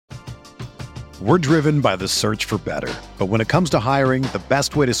We're driven by the search for better. But when it comes to hiring, the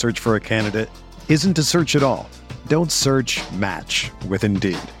best way to search for a candidate isn't to search at all. Don't search, match with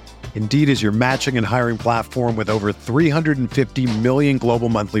Indeed. Indeed is your matching and hiring platform with over 350 million global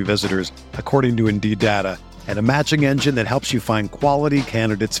monthly visitors, according to Indeed data, and a matching engine that helps you find quality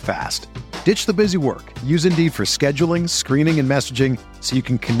candidates fast. Ditch the busy work. Use Indeed for scheduling, screening, and messaging so you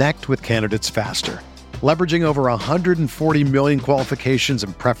can connect with candidates faster. Leveraging over 140 million qualifications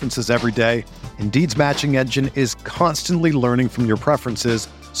and preferences every day, Indeed's matching engine is constantly learning from your preferences,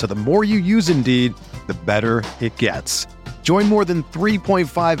 so the more you use Indeed, the better it gets. Join more than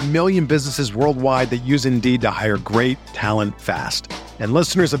 3.5 million businesses worldwide that use Indeed to hire great talent fast. And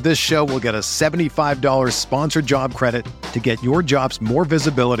listeners of this show will get a $75 sponsored job credit to get your jobs more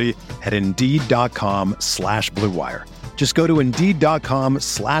visibility at Indeed.com/Blue Wire. Just go to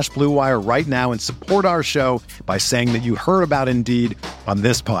Indeed.com/Blue Wire right now and support our show by saying that you heard about Indeed on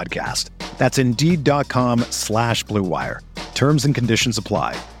this podcast. That's Indeed.com/Blue Wire. Terms and conditions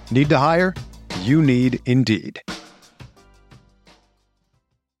apply. Need to hire? You need Indeed.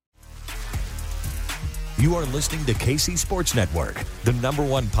 You are listening to KC Sports Network, the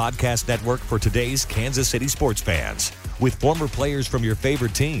 #1 podcast network for today's Kansas City sports fans. With former players from your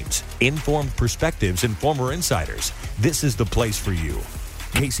favorite teams, informed perspectives, and former insiders, this is the place for you.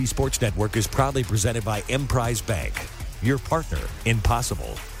 KC Sports Network is proudly presented by Emprise Bank, your partner in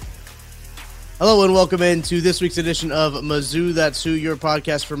possible. Hello and welcome into this week's edition of Mizzou That's Who, your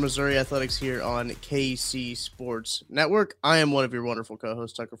podcast for Missouri Athletics here on KC Sports Network. I am one of your wonderful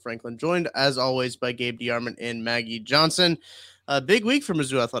co-hosts, Tucker Franklin, joined as always by Gabe DeArmond and Maggie Johnson. A big week for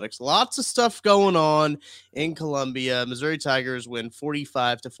Mizzou Athletics. Lots of stuff going on in Columbia. Missouri Tigers win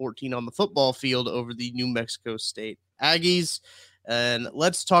 45-14 on the football field over the New Mexico State Aggies. And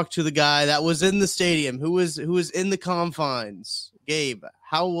let's talk to the guy that was in the stadium, who was in the confines. Gabe,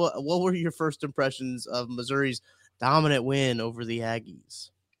 what were your first impressions of Missouri's dominant win over the Aggies?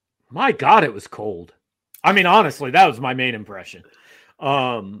 My God, it was cold. I mean, honestly, that was my main impression.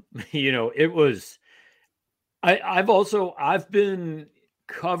 It was. I've been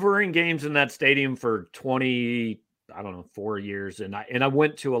covering games in that stadium for 4 years, and I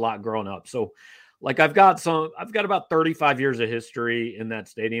went to a lot growing up. So, like, I've got about 35 years of history in that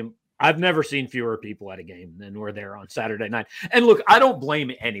stadium. I've never seen fewer people at a game than were there on Saturday night. And look, I don't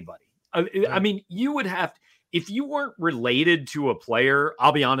blame anybody. I mean, you would have, if you weren't related to a player,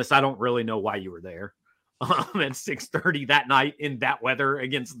 I'll be honest, I don't really know why you were there at 6:30 that night in that weather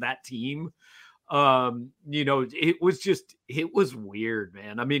against that team. It was weird,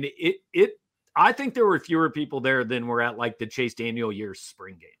 man. I mean, I think there were fewer people there than were at like the Chase Daniel Year's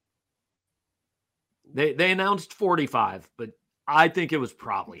spring game. They announced 45, but I think it was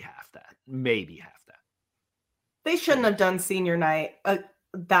probably half that, maybe half that. They shouldn't have done senior night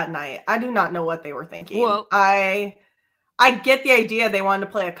that night. I do not know what they were thinking. Well, I get the idea they wanted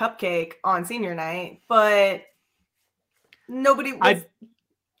to play a cupcake on senior night, but nobody was.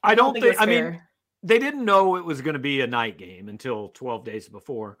 I don't think. I mean, they didn't know it was going to be a night game until 12 days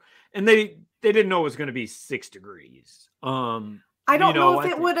before, and they didn't know it was going to be 6 degrees. I don't know if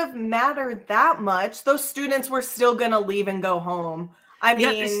it would have mattered that much. Those students were still going to leave and go home. I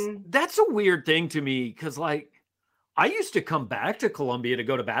mean, that's a weird thing to me because, like, I used to come back to Columbia to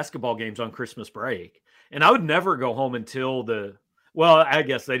go to basketball games on Christmas break, and I would never go home until I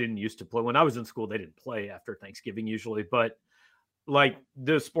guess they didn't used to play. When I was in school, they didn't play after Thanksgiving usually, but like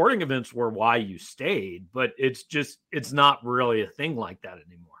the sporting events were why you stayed, but it's not really a thing like that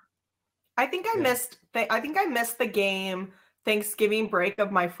anymore. I think I missed the game Thanksgiving break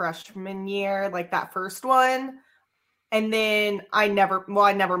of my freshman year, like that first one. And then I never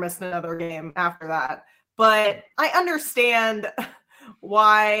missed another game after that. But I understand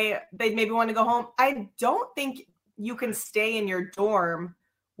why they maybe want to go home. I don't think you can stay in your dorm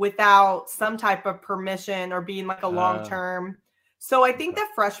without some type of permission or being like a long-term. So I think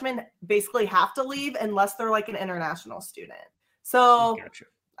that freshmen basically have to leave unless they're like an international student. So Gotcha.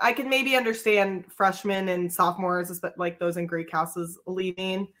 I can maybe understand freshmen and sophomores, like those in Greek houses,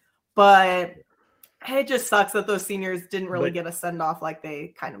 leaving, but it just sucks that those seniors didn't really get a send off like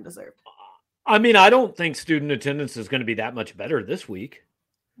they kind of deserved. I mean, I don't think student attendance is going to be that much better this week.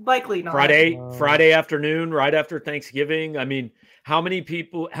 Likely not. Friday afternoon, right after Thanksgiving. I mean, how many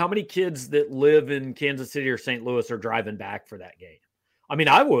kids that live in Kansas City or St. Louis are driving back for that game? I mean,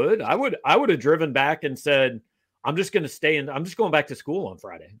 I would have driven back and said, I'm just going to stay in. I'm just going back to school on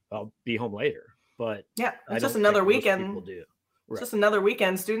Friday. I'll be home later. But yeah, it's just another weekend. People do. It's just another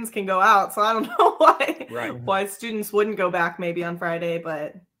weekend. Students can go out. So I don't know why students wouldn't go back maybe on Friday,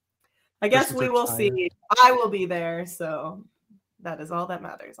 but I guess we will see. I will be there. So that is all that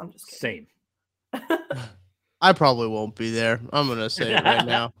matters. I'm just kidding. I probably won't be there. I'm going to say it right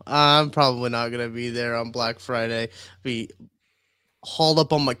now. I'm probably not going to be there on Black Friday. Be hauled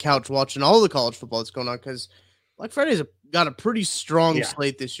up on my couch watching all the college football that's going on because Black Friday's got a pretty strong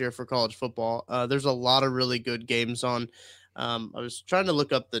slate this year for college football. There's a lot of really good games on. I was trying to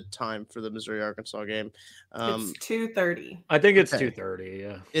look up the time for the Missouri-Arkansas game. It's 2:30. I think it's 2:30.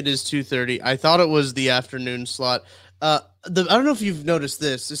 Yeah, it is 2:30. I thought it was the afternoon slot. I don't know if you've noticed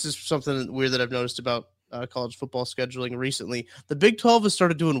this. This is something weird that I've noticed about college football scheduling recently. The Big 12 has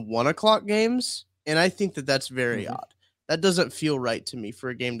started doing 1:00 games, and I think that that's very odd. That doesn't feel right to me for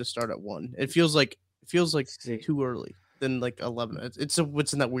a game to start at 1. It feels like too early than like 11. It's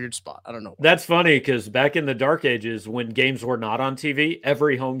in that weird spot. I don't know. That's funny because back in the dark ages when games were not on TV,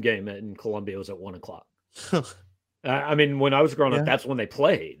 every home game in Columbia was at 1:00. I mean, when I was growing up, that's when they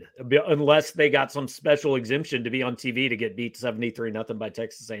played, unless they got some special exemption to be on TV to get beat 73-0 by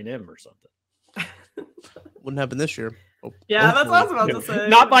Texas A&M or something. Wouldn't happen this year. Yeah, that's what I was about to say.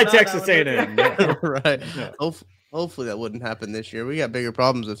 Not by Texas A&M. Right. No. Hopefully that wouldn't happen this year. We got bigger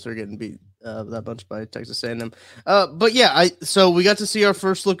problems if they're getting beat that much by Texas A&M. But yeah, so we got to see our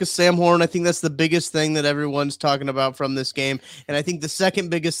first look at Sam Horn. I think that's the biggest thing that everyone's talking about from this game. And I think the second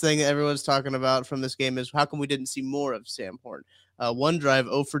biggest thing that everyone's talking about from this game is how come we didn't see more of Sam Horn? One drive,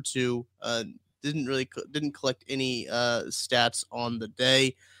 0 for 2, didn't collect any stats on the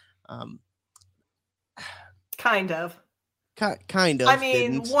day. Kind of. Kind of. I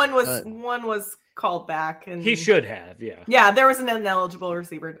mean, one was called back, and he should have. Yeah. There was an ineligible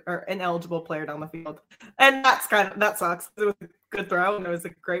receiver or ineligible player down the field, and that sucks. It was a good throw and it was a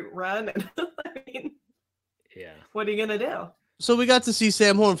great run. And I mean, what are you gonna do? So we got to see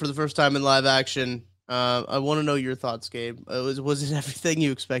Sam Horn for the first time in live action. I want to know your thoughts, Gabe. Was it everything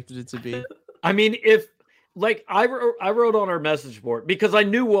you expected it to be? I mean, I wrote on our message board because I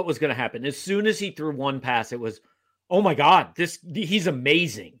knew what was going to happen. As soon as he threw one pass, it was, oh my God, he's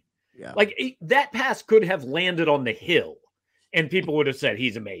amazing. Yeah. That pass could have landed on the hill and people would have said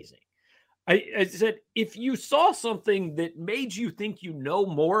he's amazing. I said, if you saw something that made you think you know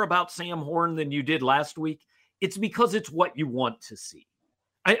more about Sam Horn than you did last week, it's because it's what you want to see.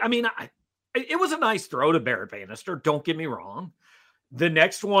 I mean, it was a nice throw to Barrett Bannister. Don't get me wrong. The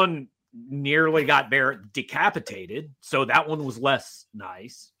next one nearly got Barrett decapitated, so that one was less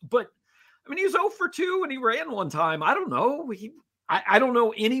nice. But I mean, he was 0 for 2 and he ran one time. I don't know. I don't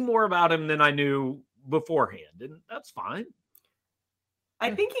know any more about him than I knew beforehand, and that's fine.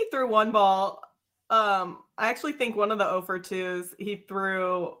 I think he threw one ball. I actually think one of the 0 for 2s he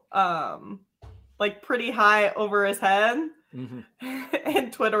threw pretty high over his head. Mm-hmm.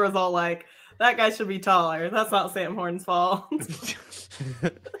 And Twitter was all like, that guy should be taller. That's not Sam Horn's fault.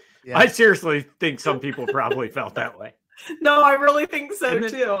 Yeah. I seriously think some people probably felt that way. No, I really think so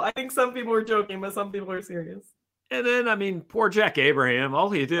too. I think some people were joking, but some people are serious. And then, I mean, poor Jack Abraham,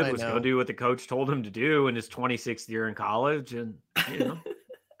 all he did was go do what the coach told him to do in his 26th year in college. And,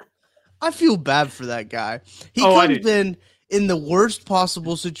 I feel bad for that guy. He comes in the worst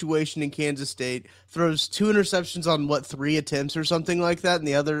possible situation in Kansas State, throws 2 interceptions on 3 attempts or something like that. And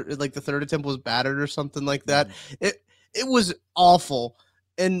the other, the third attempt was battered or something like that. It was awful.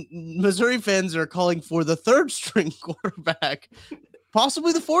 And Missouri fans are calling for the 3rd string quarterback,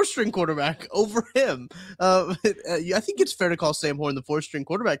 possibly the 4th string quarterback over him. I think it's fair to call Sam Horn the 4th string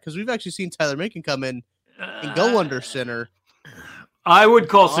quarterback because we've actually seen Tyler Macon come in and go under center. I would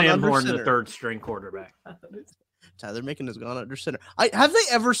call Sam Horn the 3rd string quarterback. Tyler Macon has gone under center. Have they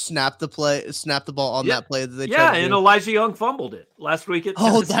ever snapped the ball on that play that they tried to do? And Elijah Young fumbled it last week at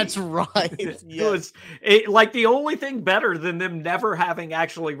Tennessee. Oh, that's right. It was the only thing better than them never having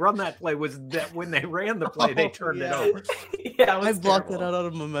actually run that play was that when they ran the play, they turned it over. I blocked that out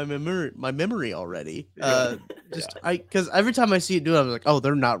of my memory already. Because every time I see it do it, I'm like, oh,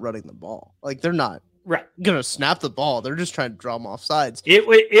 they're not running the ball. They're not. Right, gonna snap the ball. They're just trying to draw them off sides.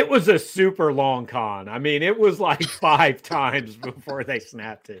 It was a super long con. I mean, it was 5 times before they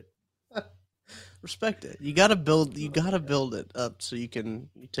snapped it. Respect it. You gotta build it up so you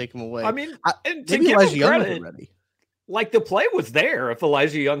take them away. I mean, maybe Elijah Young was ready. The play was there if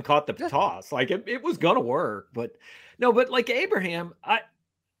Elijah Young caught the toss. It was gonna work. But no, but Abraham,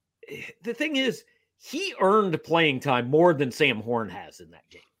 the thing is, he earned playing time more than Sam Horn has in that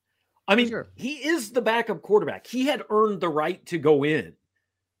game. I mean, He is the backup quarterback. He had earned the right to go in.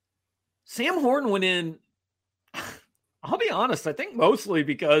 Sam Horn went in, I'll be honest, I think mostly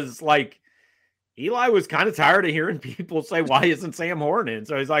because, Eli was kind of tired of hearing people say, why isn't Sam Horn in?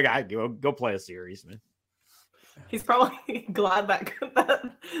 So he's like, go play a series, man. He's probably glad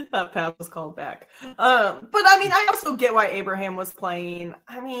that pass was called back. But, I mean, I also get why Abraham was playing.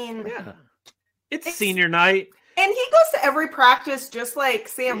 I mean, It's senior night. And he goes to every practice just like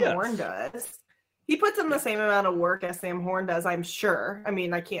Sam Horn does. He puts in the same amount of work as Sam Horn does, I'm sure. I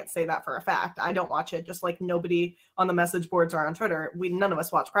mean, I can't say that for a fact. I don't watch it, just like nobody on the message boards or on Twitter. None of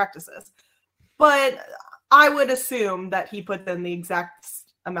us watch practices. But I would assume that he puts in the exact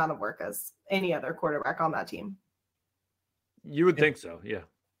amount of work as any other quarterback on that team. You would think so, yeah.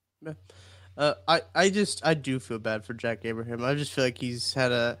 I do feel bad for Jack Abraham. I just feel like he's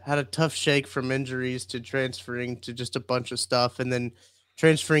had a tough shake from injuries to transferring to just a bunch of stuff, and then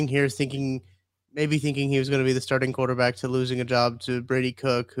transferring here thinking he was going to be the starting quarterback to losing a job to Brady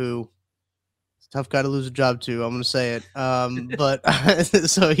Cook, who is a tough guy to lose a job to. I'm going to say it. But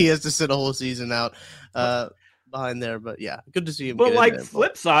so he has to sit a whole season out behind there. But yeah, good to see him. But like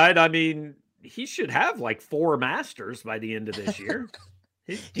flip side, I mean, he should have like 4 masters by the end of this year.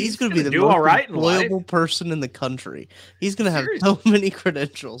 He's going to be the most employable person in the country. He's going to have so many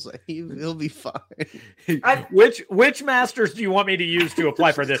credentials. He'll be fine. Which masters do you want me to use to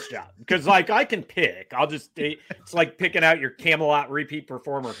apply for this job? Because like I can pick. It's like picking out your Camelot repeat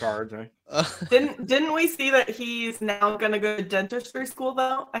performer cards, right? Didn't we see that he's now going to go to dentistry school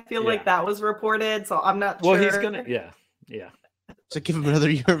though? I feel like that was reported, so I'm not sure. Well, he's going to, yeah. So give him another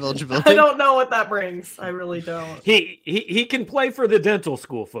year of eligibility. I don't know what that brings. I really don't. He can play for the dental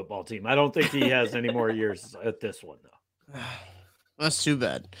school football team. I don't think he has any more years at this one though. That's too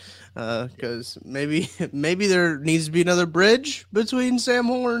bad. Because maybe there needs to be another bridge between Sam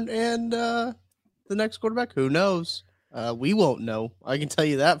Horn and the next quarterback. Who knows? We won't know. I can tell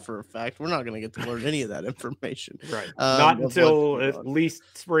you that for a fact. We're not going to get to learn any of that information. Right. Not until at least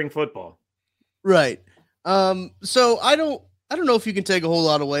spring football. Right. So I don't know if you can take a whole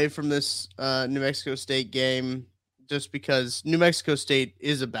lot away from this New Mexico State game, just because New Mexico State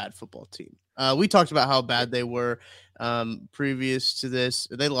is a bad football team. We talked about how bad they were previous to this.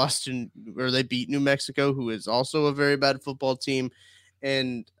 They they beat New Mexico, who is also a very bad football team.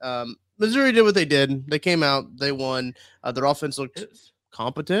 And Missouri did what they did. They came out, they won. Their offense looked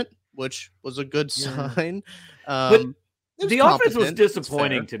competent, which was a good sign. But the offense was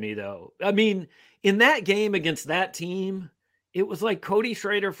disappointing to me, though. I mean, in that game against that team, it was like Cody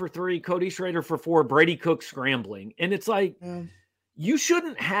Schrader for 3, Cody Schrader for 4, Brady Cook scrambling. And it's like, you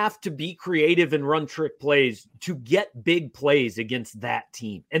shouldn't have to be creative and run trick plays to get big plays against that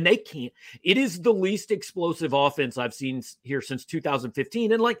team. And they can't. It is the least explosive offense I've seen here since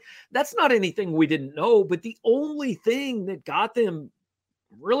 2015. And like, that's not anything we didn't know, but the only thing that got them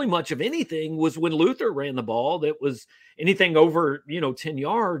really much of anything was when Luther ran the ball that was anything over, 10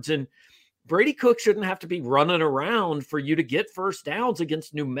 yards. And Brady Cook shouldn't have to be running around for you to get first downs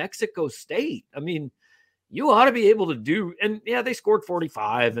against New Mexico State. I mean, you ought to be able to do, and yeah, they scored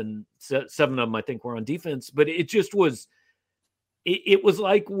 45 and 7 of them, I think, were on defense, but it just was, it was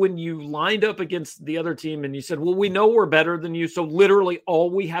like when you lined up against the other team and you said, well, we know we're better than you. So literally all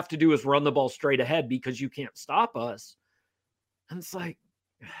we have to do is run the ball straight ahead because you can't stop us. And it's like,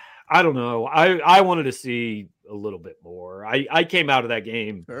 I don't know. I wanted to see a little bit more. I came out of that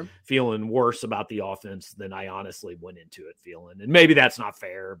game feeling worse about the offense than I honestly went into it feeling. And maybe that's not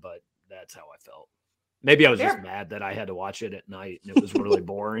fair, but that's how I felt. Maybe I was just mad that I had to watch it at night and it was really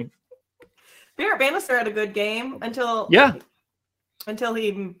boring. Barrett Bannister had a good game until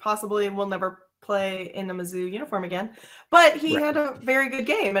he possibly will never play in a Mizzou uniform again. But he had a very good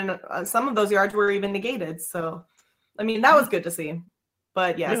game, and some of those yards were even negated. So, I mean, that was good to see.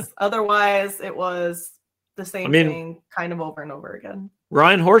 But yes, otherwise it was the same thing kind of over and over again.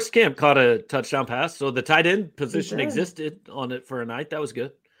 Ryan Horskamp caught a touchdown pass, so the tight end position existed on it for a night. That was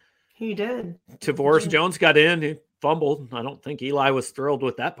good. He did. Tavoris Jones got in. He fumbled. I don't think Eli was thrilled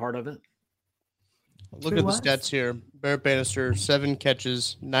with that part of it. Look at the stats here. Barrett Bannister, 7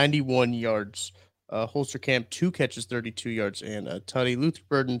 catches, 91 yards. Holsterkamp, 2 catches, 32 yards, and a tutty. Luther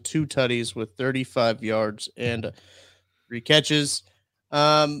Burden, 2 tutties with 35 yards and 3 catches.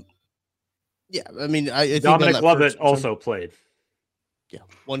 I mean, I think Dominic Lovett also played. Yeah,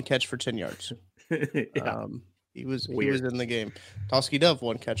 1 catch for 10 yards. He was in the game. Toski Dove,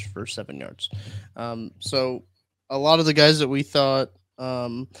 1 catch for 7 yards. So a lot of the guys that we thought,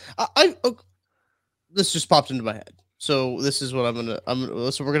 this just popped into my head. So this is what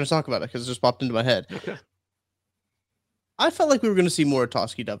so we're gonna talk about it because it just popped into my head. Okay. I felt like we were gonna see more of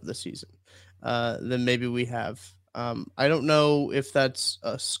Toski Dove this season than maybe we have. I don't know if that's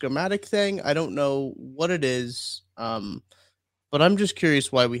a schematic thing. I don't know what it is. But I'm just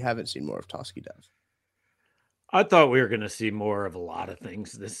curious why we haven't seen more of Toski Dove. I thought we were going to see more of a lot of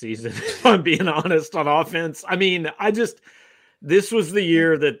things this season, if I'm being honest, on offense. I mean, this was the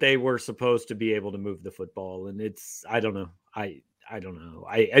year that they were supposed to be able to move the football. And I don't know. I I don't know.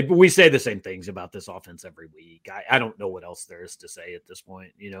 We say the same things about this offense every week. I don't know what else there is to say at this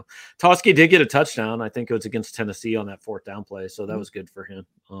point. Toski did get a touchdown. I think it was against Tennessee on that 4th down play, so that was good for him.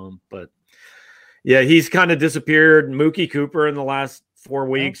 But yeah, he's kind of disappeared. Mookie Cooper in the last 4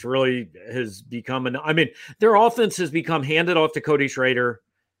 weeks really has become their offense has become handed off to Cody Schrader,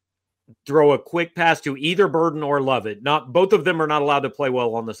 throw a quick pass to either Burden or Lovett. Not both of them are not allowed to play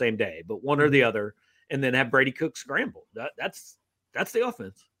well on the same day, but one or the other, and then have Brady Cook scramble. That's the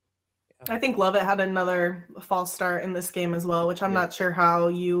offense. I think Lovett had another false start in this game as well, which I'm not sure how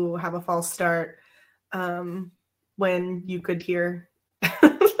you have a false start when you could hear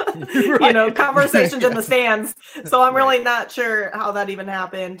conversations in the stands. So I'm really not sure how that even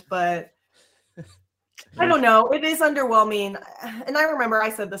happened, but I don't know. It is underwhelming. And I remember I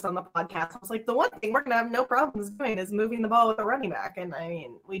said this on the podcast. I was like, the one thing we're going to have no problems doing is moving the ball with a running back. And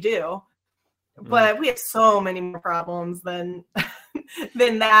we do. But we have so many more problems than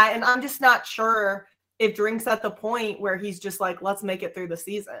that. And I'm just not sure if Drink's at the point where he's just like, let's make it through the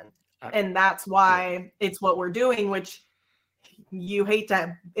season. And that's why it's what we're doing, which you hate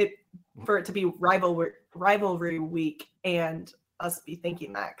for it to be rivalry week and us be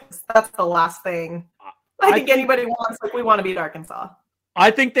thinking that, because that's the last thing I think anybody wants. Like, we want to beat Arkansas.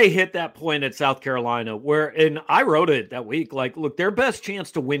 I think they hit that point at South Carolina and I wrote it that week. Like, look, their best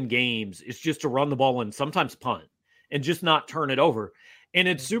chance to win games is just to run the ball and sometimes punt and just not turn it over. And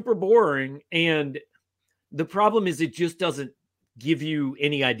it's super boring. And the problem is it just doesn't give you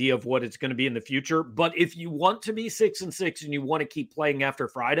any idea of what it's going to be in the future. But if you want to be 6-6 and you want to keep playing after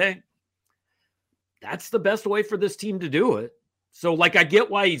Friday, that's the best way for this team to do it. So, like, I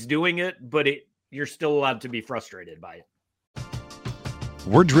get why he's doing it, but you're still allowed to be frustrated by it.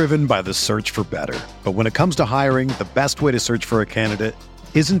 We're driven by the search for better. But when it comes to hiring, the best way to search for a candidate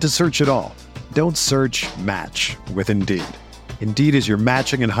isn't to search at all. Don't search, match with Indeed. Indeed is your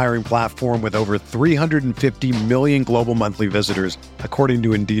matching and hiring platform with over 350 million global monthly visitors, according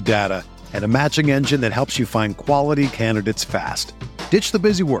to Indeed data, and a matching engine that helps you find quality candidates fast. Ditch the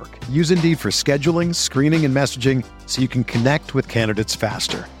busy work. Use Indeed for scheduling, screening, and messaging so you can connect with candidates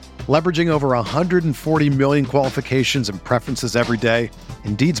faster. Leveraging over 140 million qualifications and preferences every day,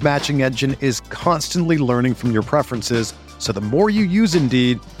 Indeed's matching engine is constantly learning from your preferences, so the more you use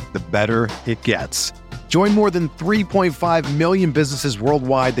Indeed, the better it gets. Join more than 3.5 million businesses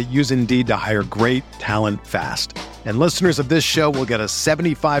worldwide that use Indeed to hire great talent fast. And listeners of this show will get a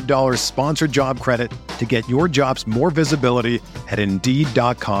 $75 sponsored job credit to get your jobs more visibility at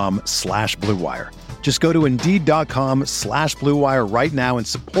Indeed.com/Blue Wire. Just go to Indeed.com/Blue Wire right now and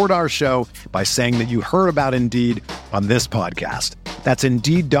support our show by saying that you heard about Indeed on this podcast. That's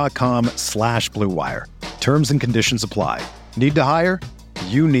Indeed.com/Blue Wire. Terms and conditions apply. Need to hire?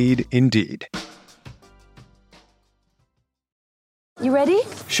 You need Indeed. You ready?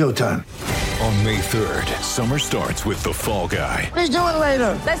 Showtime. On May 3rd, summer starts with The Fall Guy. Let's do it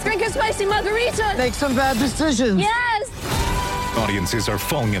later. Let's drink a spicy margarita. Make some bad decisions. Yes! Audiences are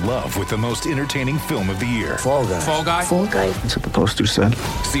falling in love with the most entertaining film of the year. Fall Guy. Fall Guy? Fall guy. That's what the poster said.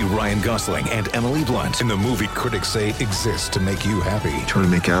 See Ryan Gosling and Emily Blunt in the movie critics say exists to make you happy. Trying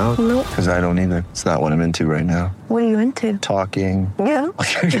to make it out? Nope. Because I don't either. It's not what I'm into right now. What are you into? Talking. Yeah.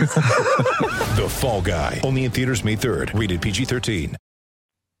 The Fall Guy. Only in theaters May 3rd. Rated PG-13.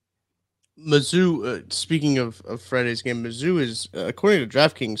 Mizzou, speaking of Friday's game, Mizzou is, according to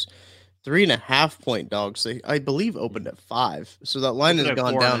DraftKings, 3.5-point dogs. They, I believe, opened at 5. So that line has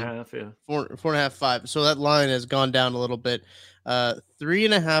gone down. 4.5, 5. So that line has gone down a little bit.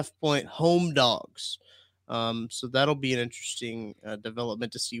 3.5-point home dogs. So that'll be an interesting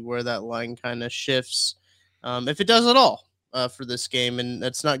development to see where that line kind of shifts, if it does at all, for this game. And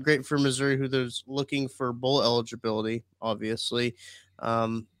that's not great for Missouri, who's looking for bowl eligibility, obviously.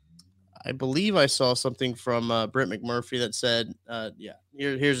 I believe I saw something from Brett McMurphy that said,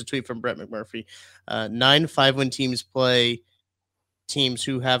 here's a tweet from Brett McMurphy. 9 5-win teams play teams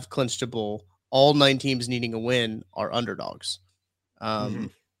who have clinched a bowl. All 9 teams needing a win are underdogs,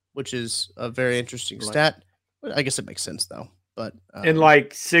 which is a very interesting stat. I guess it makes sense, though. But and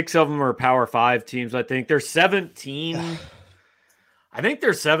like 6 of them are Power 5 teams, I think. There's 17. I think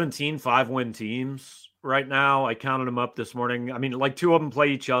there's 17 5-win teams right now. I counted them up this morning. I mean, like 2 of them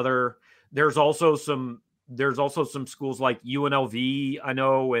play each other. There's also some schools like UNLV, I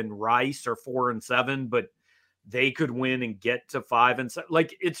know, and Rice are 4 and 7, but they could win and get to 5 and 7.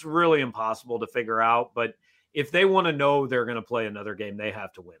 Like, it's really impossible to figure out. But if they want to know they're going to play another game, they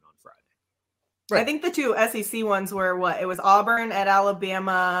have to win on Friday. Right. I think the 2 SEC ones were what? It was Auburn at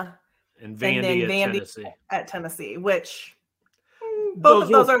Alabama and Vandy at Tennessee, which both of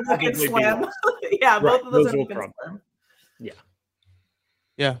those are looking slim. Yeah, both of those are looking slim. Yeah.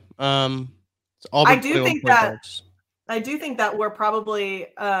 Yeah. I do think that we're probably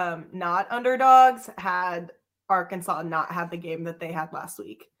not underdogs had Arkansas not had the game that they had last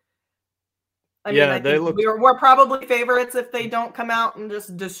week. I think we're probably favorites if they don't come out and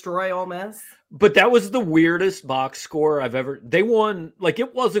just destroy Ole Miss. But that was the weirdest box score I've ever. They won, like,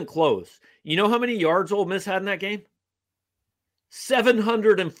 it wasn't close. You know how many yards Ole Miss had in that game?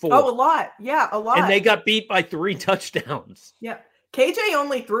 704. Oh, a lot. Yeah, a lot. And they got beat by 3 touchdowns. Yeah. KJ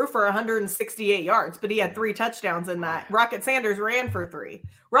only threw for 168 yards, but he had 3 touchdowns in that. Rocket Sanders ran for 3.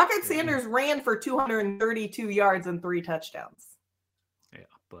 Rocket Sanders ran for 232 yards and 3 touchdowns. Yeah,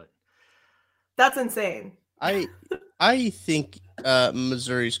 but that's insane. I think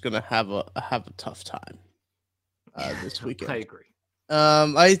Missouri's going to have a tough time this weekend. I agree.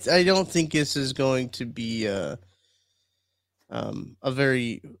 I don't think this is going to be a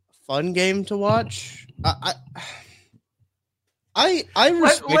very fun game to watch. I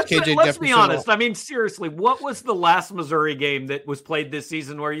respect KJ Jefferson. Let's be honest. I mean, seriously, what was the last Missouri game that was played this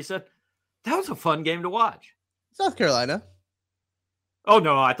season where you said that was a fun game to watch? South Carolina. Oh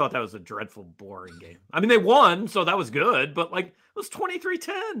no, I thought that was a dreadful, boring game. I mean, they won, so that was good, but like it was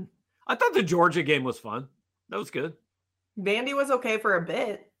 23-10. I thought the Georgia game was fun. That was good. Vandy was okay for a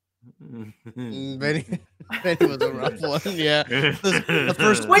bit. Vandy was a rough one. Yeah. The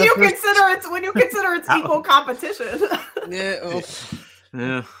first when you consider it's equal competition. Yeah. Oh.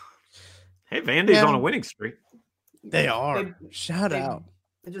 Yeah. Hey, Vandy's on a winning streak. They are. Shout out.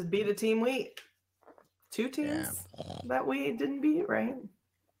 They just beat a team 2 teams that we didn't beat, right?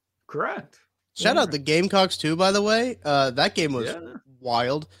 Correct. Shout out the Gamecocks too, by the way. That game was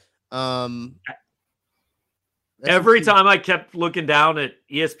wild. Every time I kept looking down at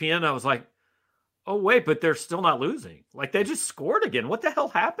ESPN, I was like, oh, wait, but they're still not losing. Like, they just scored again. What the hell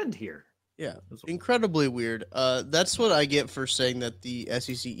happened here? Yeah, incredibly weird. That's what I get for saying that the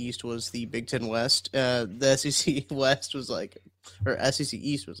SEC East was the Big Ten West. The SEC West was like, or SEC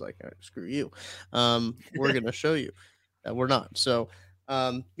East was like, screw you. We're going to show you that we're not. So,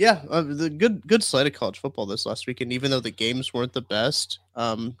 the good slate of college football this last weekend, even though the games weren't the best,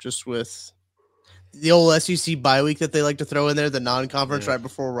 just with the old SEC bye week that they like to throw in there, the non-conference right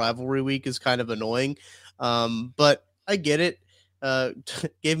before rivalry week is kind of annoying. But I get it.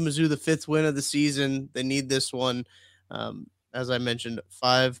 Gave Mizzou the 5th win of the season. They need this one. As I mentioned,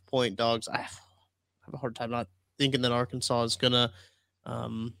 5-point dogs. I have a hard time not thinking that Arkansas is gonna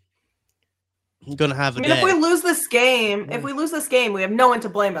have a day. If we lose this game, we have no one to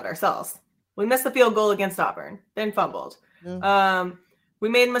blame but ourselves. We missed the field goal against Auburn, then fumbled. Yeah. We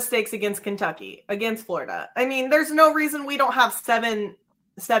made mistakes against Kentucky, against Florida. I mean, there's no reason we don't have seven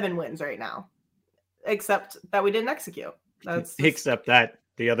wins right now, except that we didn't execute. Except that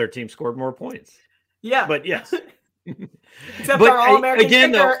the other team scored more points. Yeah. But yes. Except our All-American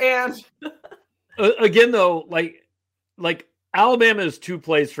kicker and... again, though, like Alabama is 2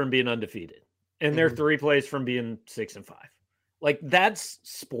 plays from being undefeated, and they're 3 plays from being 6-5. Like, that's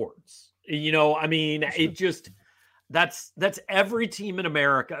sports. You know, I mean, it just... That's every team in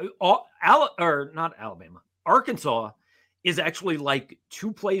America. Not Alabama. Arkansas is actually like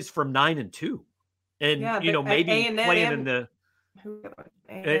 2 plays from 9-2, and maybe A&M, playing in the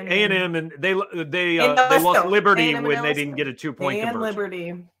A&M, and they lost Liberty when they didn't get a 2-point conversion.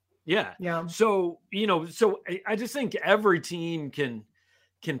 Liberty. Yeah. So I just think every team can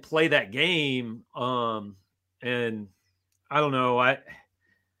play that game. And I don't know. I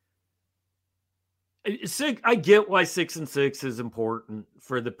get why 6-6 is important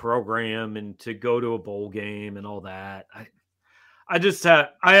for the program and to go to a bowl game and all that. I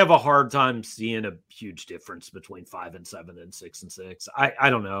have a hard time seeing a huge difference between 5-7 and 6-6.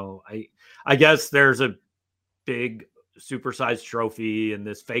 I don't know. I guess there's a big supersized trophy and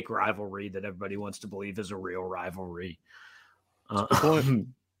this fake rivalry that everybody wants to believe is a real rivalry.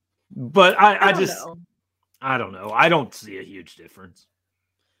 But I don't know. I don't see a huge difference.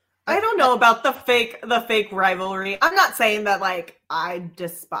 I don't know about the fake rivalry. I'm not saying that like I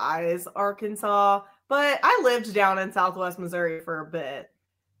despise Arkansas, but I lived down in Southwest Missouri for a bit.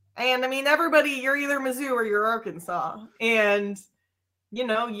 And I mean, everybody, you're either Mizzou or you're Arkansas. And,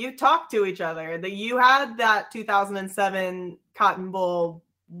 you talk to each other. You had that 2007 Cotton Bowl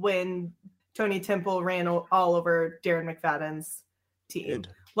when Tony Temple ran all over Darren McFadden's team.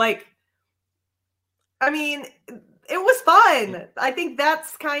 Like, I mean, it was fun. I think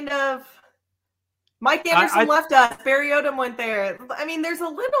that's kind of Mike Anderson left us. Barry Odom went there. I mean, there's a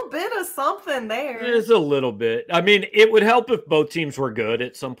little bit of something there. There's a little bit. I mean, it would help if both teams were good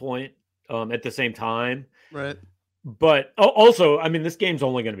at some point at the same time. Right. But also, I mean, this game's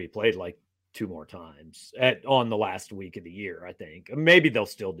only going to be played like 2 more times on the last week of the year, I think. Maybe they'll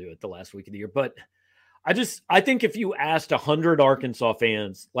still do it the last week of the year. But I think if you asked 100 Arkansas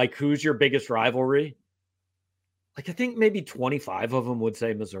fans, like, who's your biggest rivalry? Like, I think maybe 25 of them would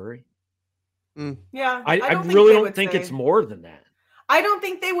say Missouri. Yeah. I really don't think it's more than that. I don't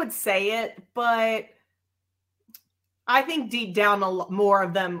think they would say it, but I think deep down more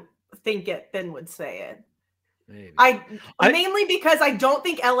of them think it than would say it. Maybe. Mainly because I don't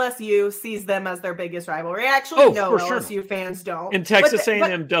think LSU sees them as their biggest rivalry. Actually, no, LSU fans don't. And Texas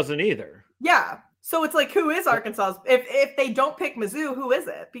A&M doesn't either. Yeah. So it's like, who is Arkansas? If they don't pick Mizzou, who is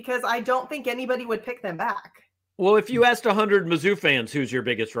it? Because I don't think anybody would pick them back. Well, if you asked 100 Mizzou fans, who's your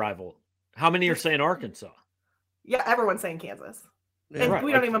biggest rival? How many are saying Arkansas? Yeah, everyone's saying Kansas. Yeah, and right,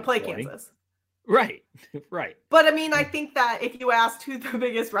 we don't even play Kansas. Right, right. But I mean, I think that if you asked who the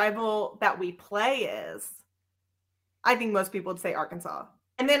biggest rival that we play is, I think most people would say Arkansas.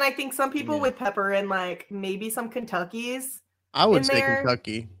 And then I think some people would pepper in like maybe some Kentuckies. I would say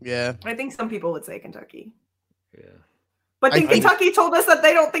Kentucky. Yeah. I think some people would say Kentucky. Yeah. But then Kentucky told us that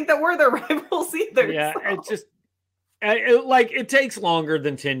they don't think that we're their rivals either. Yeah, so. it's just it takes longer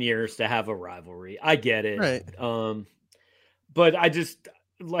than 10 years to have a rivalry. I get it. Right. But I just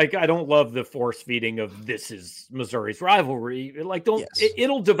I don't love the force feeding of this is Missouri's rivalry. Like,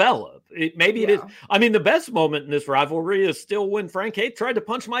 it'll develop. It is. I mean, the best moment in this rivalry is still when Frank Haith tried to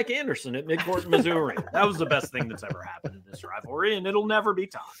punch Mike Anderson at midcourt Missouri. That was the best thing that's ever happened in this rivalry, and it'll never be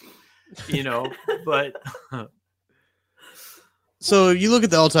topped. But so you look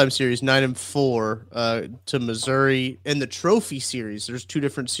at the all-time series, 9-4 to Missouri. In the trophy series, there's 2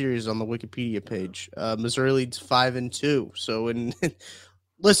 different series on the Wikipedia page. Missouri leads 5-2. So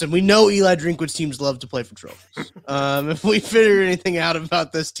listen, we know Eli Drinkwood's teams love to play for trophies. If we figure anything out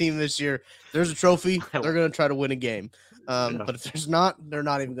about this team this year, there's a trophy, they're going to try to win a game. But if there's not, they're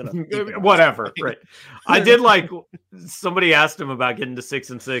not even going to. Whatever. Right. I did somebody asked him about getting to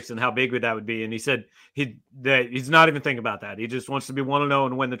 6-6 and how big would that would be. And he said he's not even thinking about that. He just wants to be 1-0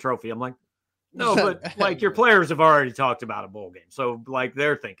 and win the trophy. I'm like, no, but your players have already talked about a bowl game. So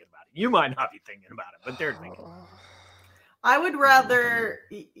they're thinking about it. You might not be thinking about it, but they're thinking about it. I would rather,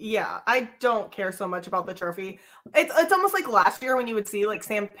 I don't care so much about the trophy. It's almost like last year when you would see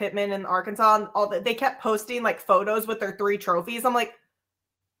Sam Pittman in Arkansas and all that. They kept posting photos with their 3 trophies. I'm like,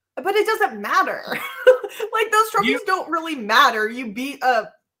 but it doesn't matter. Those trophies don't really matter. You beat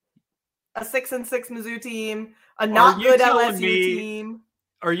a 6-6 Mizzou team, a not good LSU team.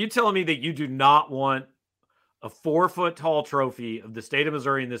 Are you telling me that you do not want a 4-foot tall trophy of the state of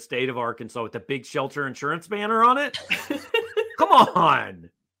Missouri and the state of Arkansas with the big shelter insurance banner on it? Come on.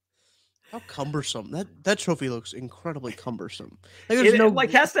 How cumbersome. That trophy looks incredibly cumbersome.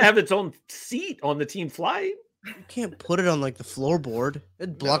 It has to have its own seat on the team flight. You can't put it on the floorboard.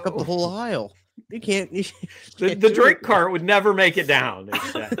 It'd block up the whole aisle. You can't. The drink cart would never make it down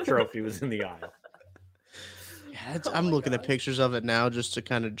if that trophy was in the aisle. I'm looking at pictures of it now just to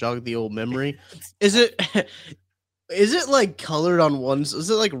kind of jog the old memory. Is it colored on ones? Is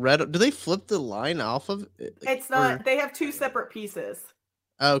it red? Do they flip the line off of it? It's not. They have 2 separate pieces.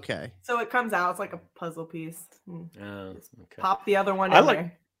 Okay. So it comes out. It's like a puzzle piece. Okay. Pop the other one in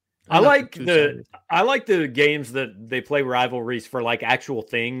there. I like the games that they play rivalries for actual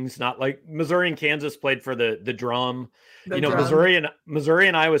things, not like Missouri and Kansas played for the drum. Drum. Missouri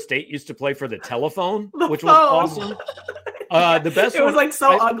and Iowa State used to play for the telephone, which was awesome. The best it was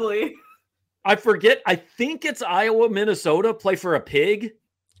so ugly. I forget. I think it's Iowa, Minnesota play for a pig.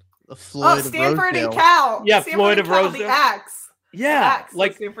 Stanford and Cal. Yeah, Stanford Floyd of Rosedale. The Axe. Yeah,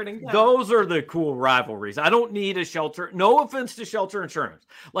 Stanford and Cal. Those are the cool rivalries. I don't need a shelter. No offense to shelter insurance.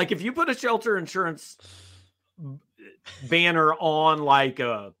 If you put a shelter insurance banner on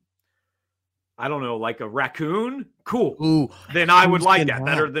a raccoon, cool. Ooh, then I would like that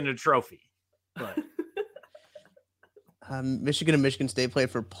better than a trophy. But Michigan and Michigan State played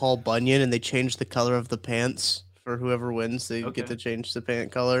for Paul Bunyan, and they changed the color of the pants for whoever wins. They get to change the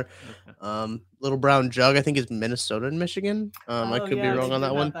pant color. Little Brown Jug, I think, is Minnesota and Michigan. I could be wrong on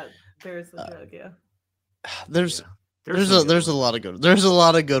that one. There's the jug, yeah. There's a lot of good. There's a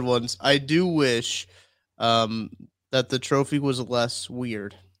lot of good ones. I do wish that the trophy was less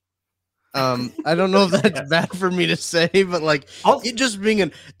weird. I don't know if that's bad for me to say, but it just being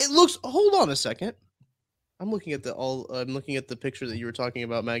it looks. Hold on a second. I'm looking at the picture that you were talking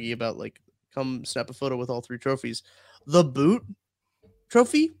about, Maggie, about come snap a photo with all 3 trophies. The boot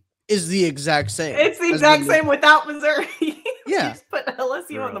trophy is the exact same. It's the exact same without Missouri. Yeah. Just put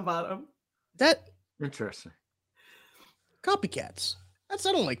LSU on the bottom. That interesting. Copycats. I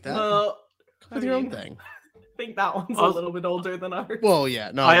don't like that. Well, Come with your own thing. think that one's a little bit older than ours. Well,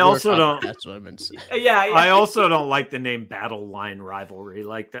 yeah. No, I also don't. That's what I meant to say. Yeah. I also don't like the name Battle Line Rivalry.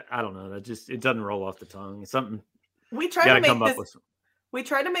 Like that, I don't know. That just it doesn't roll off the tongue. It's something We you try got to to come make up this. with. We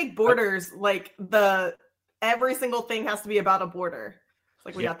try to make borders like every single thing has to be about a border. It's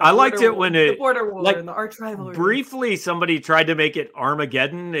like we got the I liked border it when war, the it border war like and the arch rivalry. briefly somebody tried to make it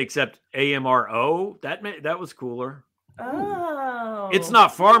Armageddon, except AMRO. That was cooler. Oh, It's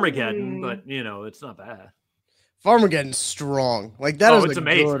not Farmageddon, but it's not bad. Farmageddon's strong. Like that is it's a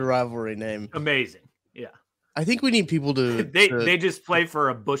amazing. good rivalry name. Amazing. Yeah. I think we need people to. They just play for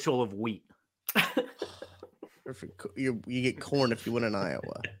a bushel of wheat. You get corn if you win in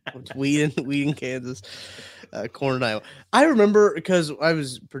Iowa. It's wheat in Kansas, corn in Iowa. I remember because I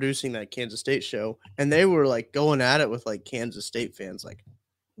was producing that Kansas State show, and they were like going at it with like Kansas State fans, like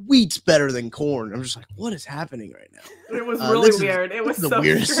wheat's better than corn. I'm just like, what is happening right now? It was really weird. It was the so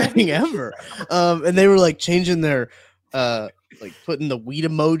weirdest strange. thing ever. And they were like changing their, like putting the wheat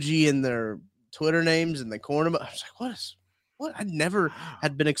emoji in their Twitter names and the corn. I was like, what? I never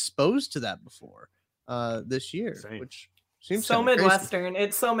had been exposed to that before. This year, Same. which seems So kinda crazy. Midwestern.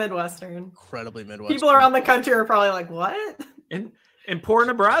 It's so Midwestern. Incredibly Midwestern. People around the country are probably like, "What?" In poor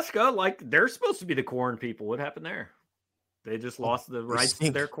Nebraska, like they're supposed to be the corn people. What happened there? They just lost the rights to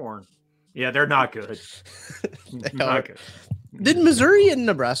stink. their corn. Yeah, they're not good. They are. Not good. Did Missouri and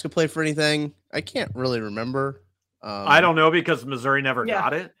Nebraska play for anything? I can't really remember. I don't know because Missouri never Yeah.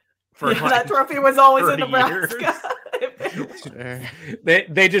 got it. For Yeah, like that trophy was always in 30 Nebraska.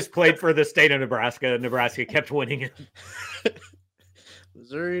 they just played for the state of Nebraska. And Nebraska kept winning it.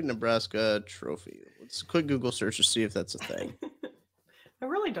 Missouri, Nebraska trophy. Let's quick Google search to see if that's a thing.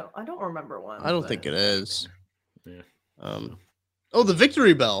 I don't remember one. I don't think it is. Yeah. Oh, the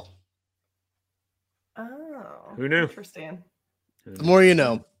Victory Bell. Oh, Who knew? Interesting. The more you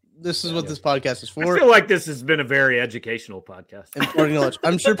know. This is what this podcast is I for. feel like this has been a very educational podcast. Important knowledge.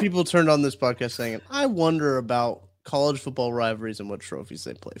 I'm sure people turned on this podcast saying, I wonder about college football rivalries and what trophies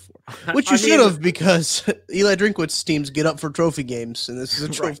they play for. Which you should have, because Eli Drinkwitz teams get up for trophy games, and this is a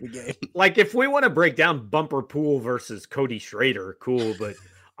trophy game. Like, if we want to break down Bumper Pool versus Cody Schrader, cool, but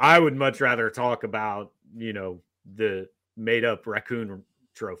I would much rather talk about, the made-up raccoon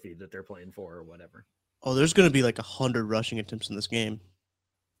trophy that they're playing for or whatever. Oh, there's going to be like 100 rushing attempts in this game.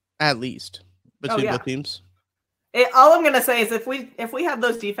 At least. Between both teams. All I'm gonna say is if we have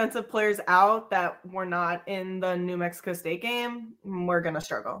those defensive players out that were not in the New Mexico State game, we're gonna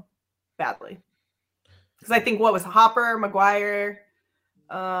struggle badly. Because I think what was Hopper, McGuire,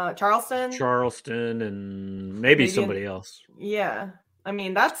 Charleston, and maybe somebody else. Yeah, I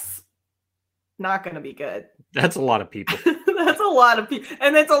mean that's not gonna be good. That's a lot of people. That's a lot of people,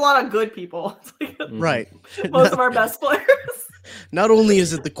 and it's a lot of good people. Right. Most of our best players. Not only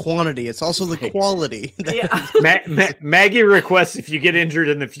is it the quantity, it's also the quality. Yeah. Maggie requests if you get injured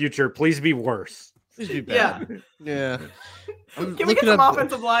in the future, please be worse. Please be bad. Yeah. Can we get some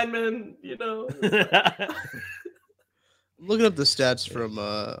offensive linemen? Looking up the stats from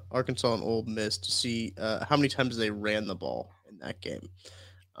Arkansas and Ole Miss to see how many times they ran the ball in that game,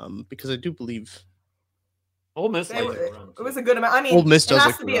 because I do believe Ole Miss it was a good amount. I mean, Ole Miss does it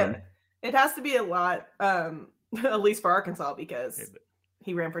has to be a lot, at least for Arkansas, because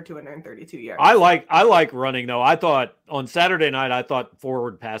he ran for 232 yards. I like running though. I thought on Saturday night,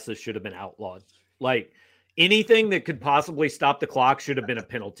 forward passes should have been outlawed. Like anything that could possibly stop the clock should have been a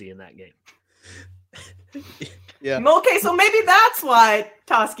penalty in that game. Yeah. Okay, so maybe that's why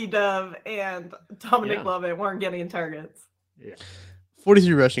Toski Dove and Dominic Lovett weren't getting targets. Yeah.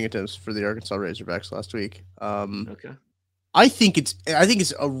 43 rushing attempts for the Arkansas Razorbacks last week. Okay. I think it's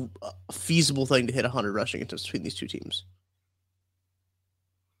a feasible thing to hit 100 rushing attempts between these two teams.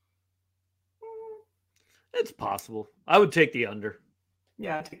 It's possible. I would take the under.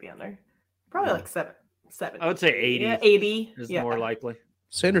 Yeah, I'd take the under. Probably like 7. I would say 80. Yeah, 80 is more likely.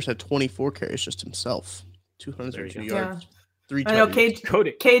 Sanders had 24 carries just himself, 232 yards, 3 I know touchdowns.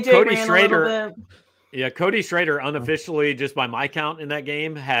 KJ ran Schrader. A little bit. Yeah, Cody Schrader unofficially, just by my count in that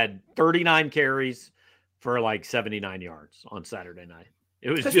game, had 39 carries for like 79 yards on Saturday night. It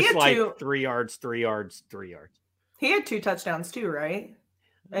was just like 3 yards, 3 yards, 3 yards. He had 2 touchdowns too, right?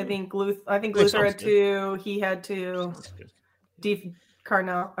 I think Luther had 2. He had 2. Dalen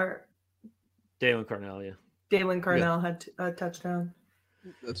Carnell, yeah. Dalen Carnell had a touchdown.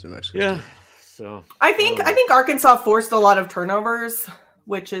 That's a nice. Yeah. So I think Arkansas forced a lot of turnovers,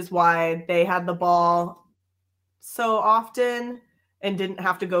 which is why they had the ball so often and didn't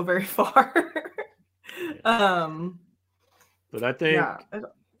have to go very far. But I think,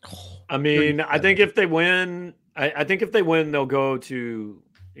 I mean, I think if they win, they'll go to,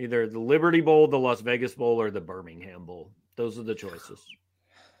 Either the Liberty Bowl, the Las Vegas Bowl, or the Birmingham Bowl. Those are the choices.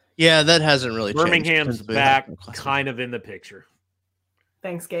 Yeah, that hasn't really changed. Birmingham's back, kind of in the picture.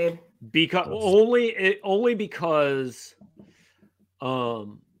 Thanks, Gabe. Because only because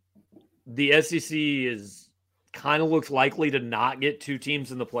the SEC is kind of looks likely to not get two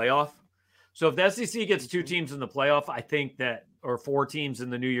teams in the playoff. So if the SEC gets two teams in the playoff, I think that, or four teams in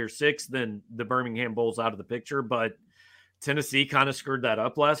the New Year's Six, then the Birmingham Bowl's out of the picture. But Tennessee kind of screwed that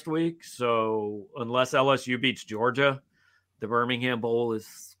up last week. So unless LSU beats Georgia, the Birmingham Bowl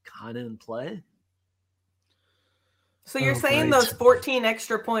is kind of in play. So you're saying those 14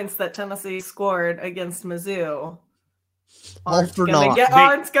 extra points that Tennessee scored against Mizzou aren't going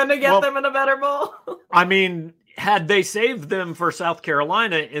to get them in a better bowl? I mean, had they saved them for South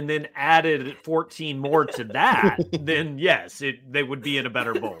Carolina and then added 14 more to that, then yes, they would be in a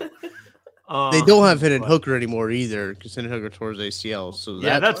better bowl. They don't have Hendon Hooker anymore either, because Hendon Hooker tore his ACL. So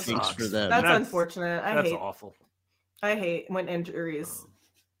that stinks for them. That's unfortunate. That's awful. I hate when injuries.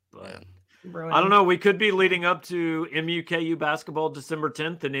 But I don't know. We could be leading up to MUKU basketball December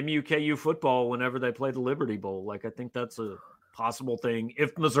 10th and MUKU football whenever they play the Liberty Bowl. Like, I think that's a possible thing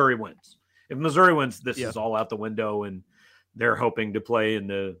if Missouri wins. If Missouri wins, this is all out the window, and they're hoping to play in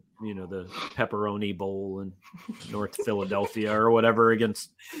the Pepperoni Bowl in North Philadelphia or whatever against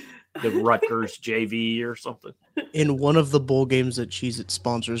the Rutgers JV or something. In one of the bowl games that Cheez-It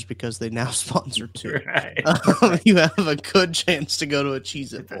sponsors, because they now sponsor two. Right. You have a good chance to go to a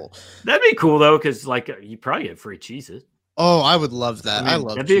Cheez-It bowl. That'd be cool, though, because you probably get free Cheez-It. Oh, I would love that. I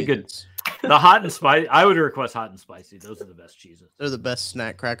love that'd be Cheez-Its. a good. The hot and spicy. I would request hot and spicy. Those are the best Cheez-Its. They're the best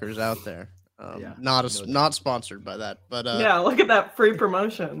snack crackers out there. Not sponsored by that, but look at that free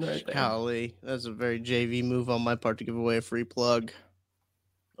promotion right there. Golly, that's a very JV move on my part to give away a free plug.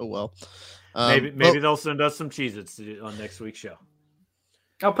 Oh well. Maybe they'll send us some Cheez-Its on next week's show.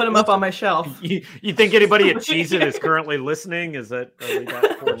 I'll put them up on my shelf. You think anybody at Cheez-It is currently listening? Is that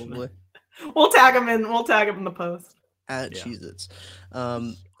probably? We'll tag them in. We'll tag them in the post at Cheez-Its.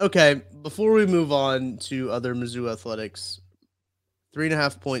 Okay, before we move on to other Mizzou athletics,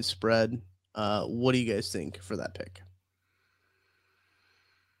 3.5 point spread. What do you guys think for that pick?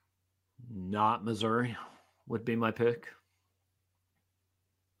 Not Missouri would be my pick.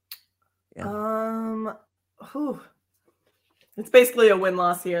 Yeah. It's basically a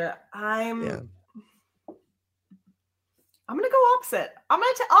win-loss here. I'm gonna go opposite. I'm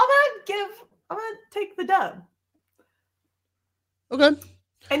gonna take the dub. Okay.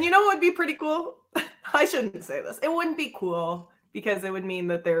 And you know what would be pretty cool? I shouldn't say this. It wouldn't be cool because it would mean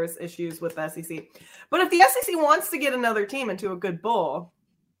that there's issues with the SEC. But if the SEC wants to get another team into a good bowl,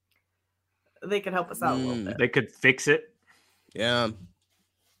 they could help us out a little bit. They could fix it. Yeah.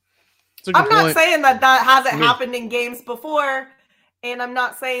 I'm not saying that hasn't happened in games before, and I'm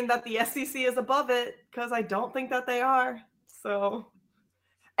not saying that the SEC is above it, because I don't think that they are. So,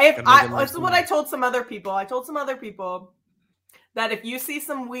 this is what I told some other people. I told some other people that if you see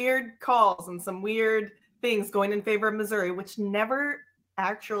some weird calls and some weird things going in favor of Missouri, which never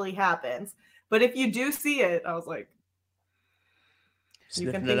actually happens, but if you do see it, I was like,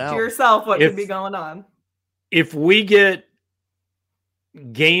 you can think to yourself what could be going on. If we get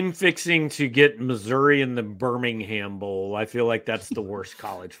game fixing to get Missouri in the Birmingham Bowl, I feel like that's the worst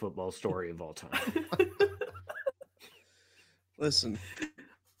college football story of all time. Listen,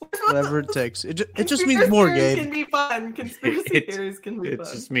 whatever it takes. It just means more, Gabe. Can be fun. Conspiracy theories can be fun.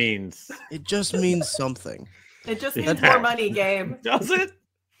 It just means something. It just means more money, Gabe. Does it?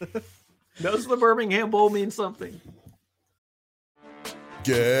 Does the Birmingham Bowl mean something?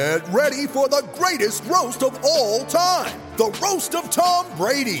 Get ready for the greatest roast of all time, the Roast of Tom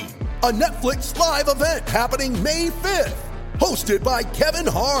Brady, a Netflix live event happening May 5th. Hosted by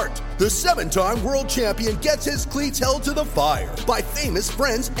Kevin Hart, the 7-time world champion gets his cleats held to the fire by famous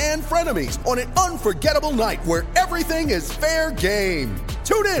friends and frenemies on an unforgettable night where everything is fair game.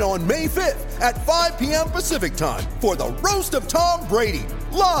 Tune in on May 5th at 5 p.m. Pacific time for the Roast of Tom Brady,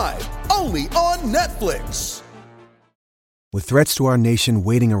 live only on Netflix. With threats to our nation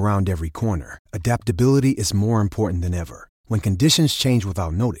waiting around every corner, adaptability is more important than ever. When conditions change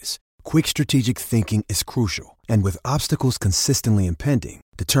without notice, quick strategic thinking is crucial. And with obstacles consistently impending,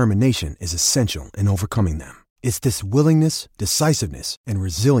 determination is essential in overcoming them. It's this willingness, decisiveness, and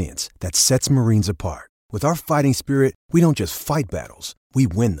resilience that sets Marines apart. With our fighting spirit, we don't just fight battles, we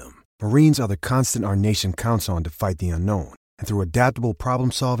win them. Marines are the constant our nation counts on to fight the unknown. And through adaptable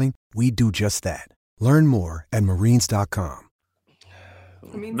problem solving, we do just that. Learn more at marines.com.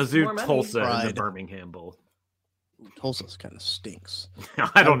 Mizzou, Tulsa in the Birmingham Bowl. Tulsa kind of stinks.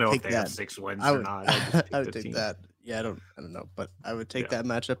 I don't know if they have 6 wins or not. I would take that Yeah, I don't know, but I would take that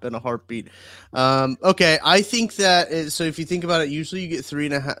matchup in a heartbeat. Okay, I think that so if you think about it, usually you get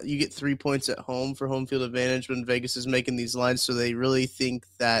 3.5. You get 3 points at home for home field advantage when Vegas is making these lines. So they really think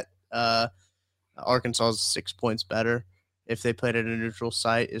that Arkansas is 6 points better if they played at a neutral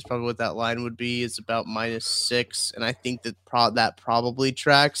site. Is probably what that line would be. It's about -6, and I think that that probably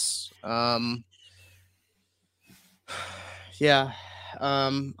tracks. Yeah,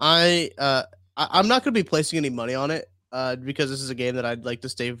 I'm not going to be placing any money on it because this is a game that I'd like to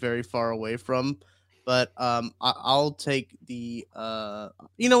stay very far away from. But I'll take the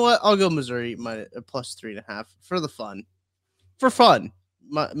you know what? I'll go Missouri plus 3.5 for the fun. For fun,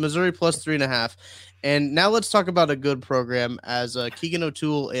 Missouri plus 3.5. And now let's talk about a good program as Keegan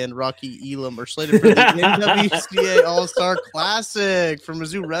O'Toole and Rocky Elam are slated for the NWCA All-Star Classic for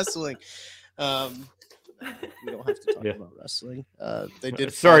Mizzou Wrestling. We don't have to talk about wrestling. They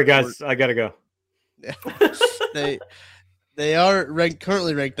did. Sorry, guys, I gotta go. Yeah. They are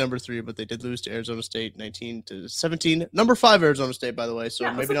currently ranked number 3, but they did lose to Arizona State 19-17. Number 5 Arizona State, by the way.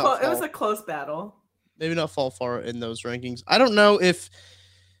 So maybe not. It was a close battle. Maybe not fall far in those rankings. I don't know if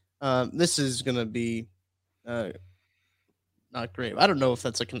this is gonna be not great. I don't know if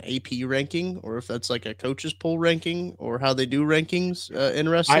that's like an AP ranking or if that's like a coaches poll ranking or how they do rankings in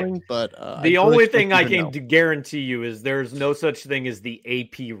wrestling. But the only thing I can guarantee you is there's no such thing as the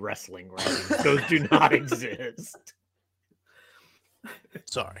AP wrestling rankings. Those do not exist.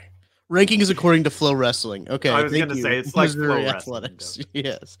 Sorry. Rankings according to Flow Wrestling. Okay. I was going to say it's like Missouri Flow Athletics. Wrestling.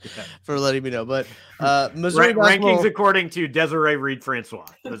 Yes. For letting me know. But Missouri rankings according to Desiree Reed-Francois,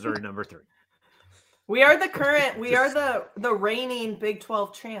 Missouri number 3. We are the reigning Big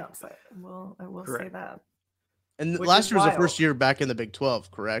 12 champs. I will say that. And last year was the first year back in the Big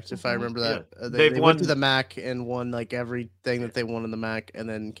 12, correct? If I remember that. Yeah. They went to the MAC and won like everything that they won in the MAC and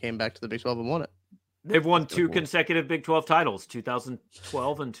then came back to the Big 12 and won it. They've won 2 consecutive Big 12 titles,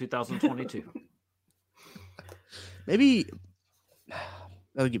 2012 and 2022. Maybe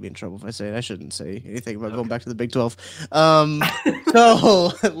that'll get me in trouble if I say it. I shouldn't say anything about going back to the Big 12.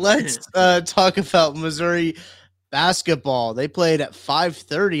 So let's talk about Missouri basketball. They played at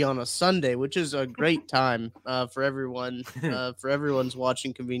 5:30 on a Sunday, which is a great time for everyone, for everyone's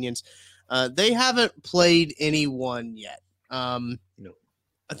watching convenience. They haven't played anyone yet. No.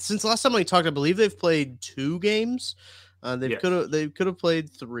 Since last time we talked, I believe they've played 2 games. They could have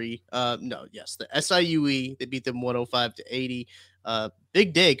played 3. The SIUE, they beat them 105-80.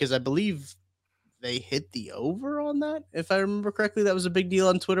 Big day because I believe they hit the over on that. If I remember correctly, that was a big deal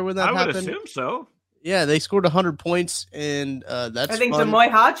on Twitter when that happened. I would assume so. Yeah, they scored 100 points, and that's. I think fun. Demoy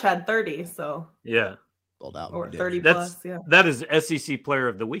Hodge had 30. So yeah, pulled out or 30 plus. Yeah, that is SEC Player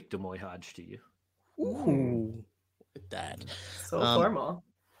of the Week, Demoy Hodge to you. Ooh, look at that. So formal.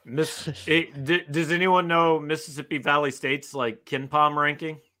 Does anyone know Mississippi Valley State's like KenPom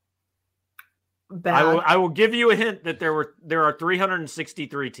ranking? Bad. I will give you a hint that there are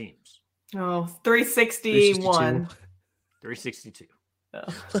 363 teams. Oh, 361. 362. Oh.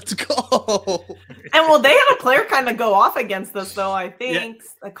 Let's go. And they had a player kind of go off against us, though. I think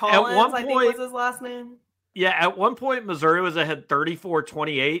Collins. I think was his last name. Yeah, at one point Missouri was ahead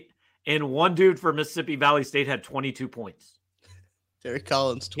 34-28, and one dude for Mississippi Valley State had 22 points. Terry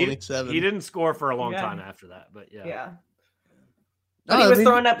Collins, 27. He didn't score for a long time after that, but yeah. Yeah. But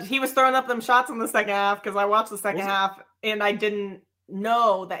he was throwing up them shots in the second half because I watched the second half and I didn't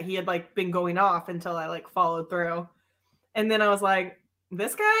know that he had been going off until I followed through. And then I was like,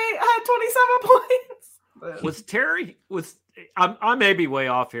 this guy had 27 points. I may be way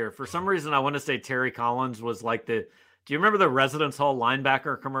off here. For some reason I want to say Terry Collins was do you remember the Residence Hall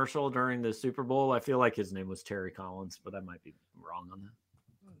linebacker commercial during the Super Bowl? I feel like his name was Terry Collins, but I might be wrong on that.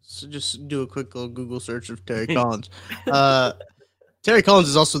 So just do a quick little Google search of Terry Collins. Terry Collins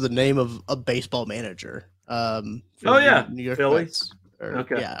is also the name of a baseball manager. New York Philly. Mets.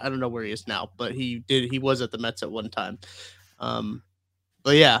 Yeah, I don't know where he is now, but he was at the Mets at one time.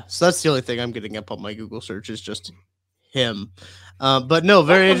 But yeah, so that's the only thing I'm getting up on my Google search is just him. But no,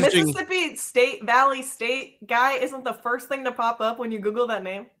 very interesting. Mississippi Valley State guy isn't the first thing to pop up when you Google that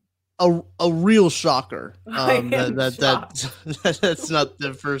name. A real shocker. That's not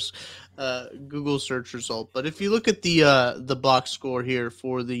the first Google search result. But if you look at the box score here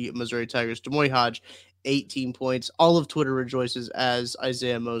for the Missouri Tigers, Demoy Hodge, 18 points. All of Twitter rejoices as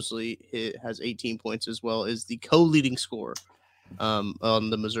Isaiah Mosley has 18 points as well as the co-leading scorer on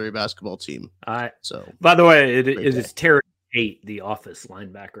the Missouri basketball team. So, by the way, it is Terry Tate, the Office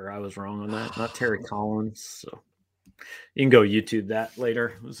linebacker. I was wrong on that. Not Terry Collins. So you can go YouTube that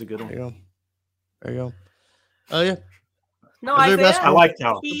later. It was a good one. There you go. Oh yeah. No, Isaiah. I like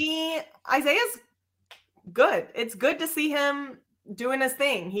how Isaiah's good. It's good to see him doing his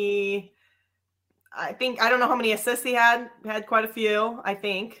thing. I don't know how many assists he had quite a few, I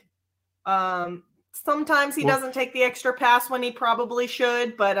think. Sometimes he doesn't take the extra pass when he probably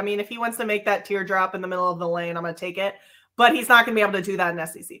should, but I mean, if he wants to make that teardrop in the middle of the lane, I'm going to take it. But he's not going to be able to do that in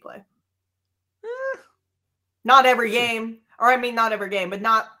SEC play. Not every game, not every game, but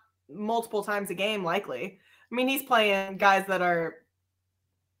not multiple times a game, likely. I mean, he's playing guys that are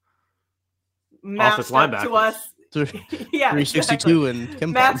matched up to us. Yeah, 362 exactly. and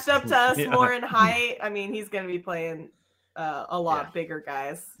KenPom. Matched up to us more in height. I mean, he's going to be playing a lot bigger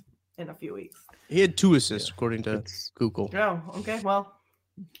guys in a few weeks. He had 2 assists according to Google. Oh, okay. Well,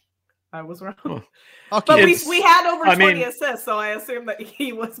 I was wrong. But we had over 20 assists, so I assume that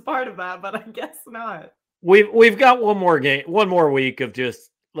he was part of that, but I guess not. We've got one more week of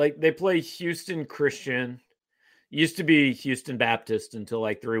just like they play Houston Christian. Used to be Houston Baptist until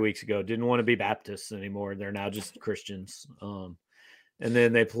like 3 weeks ago. Didn't want to be Baptists anymore. They're now just Christians. And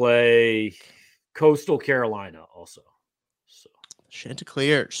then they play Coastal Carolina also. So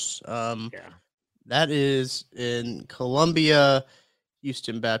Chanticleers. That is in Columbia.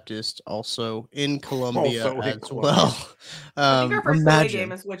 Houston Baptist also in Columbia as well. I think our first away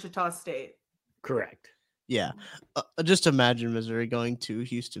game is Wichita State. Correct. Yeah. Just imagine Missouri going to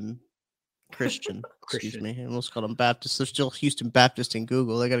Houston Christian. Excuse me. I almost called them Baptist. They're still Houston Baptist in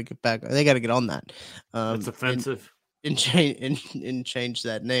Google. They got to get back. They got to get on that. That's offensive. And change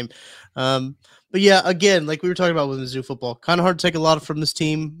that name. But yeah, again, like we were talking about with Mizzou football, kind of hard to take a lot from this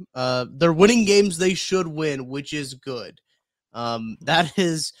team. They're winning games they should win, which is good. That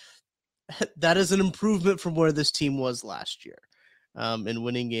is an improvement from where this team was last year. In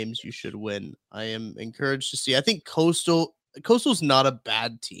winning games you should win. I am encouraged to see. I think Coastal's not a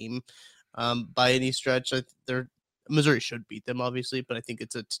bad team by any stretch. Missouri should beat them, obviously, but I think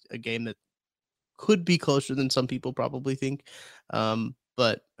it's a game that could be closer than some people probably think.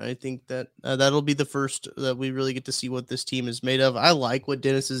 But I think that that'll be the first that we really get to see what this team is made of. I like what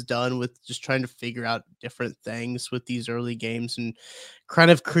Dennis has done with just trying to figure out different things with these early games and kind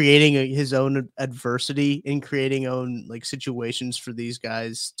of creating his own adversity and creating own like situations for these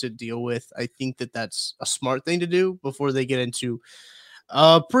guys to deal with. I think that that's a smart thing to do before they get into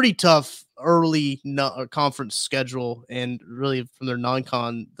a pretty tough early conference schedule, and really from their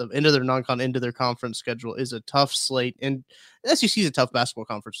non-con, the end of their non-con into their conference schedule is a tough slate, and the SEC is a tough basketball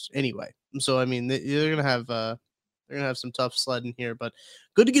conference anyway. So I mean, they're gonna have some tough sledding here, but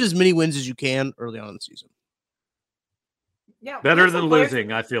good to get as many wins as you can early on in the season. Yeah, better than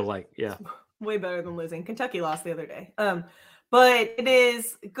losing. I feel like, way better than losing. Kentucky lost the other day. But it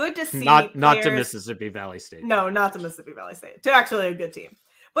is good to see not to Mississippi Valley State. No, not to Mississippi Valley State. To actually a good team.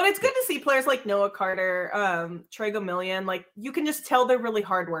 But it's good to see players like Noah Carter, Trey Gomillion. Like, you can just tell they're really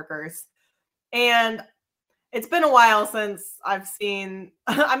hard workers. And it's been a while since I've seen –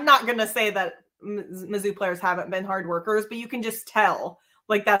 I'm not going to say that Mizzou players haven't been hard workers, but you can just tell,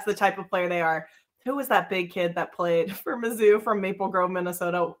 like, that's the type of player they are. Who was that big kid that played for Mizzou from Maple Grove,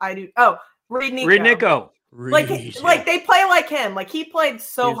 Minnesota? Reed Nico. Like they play like him. Like, he played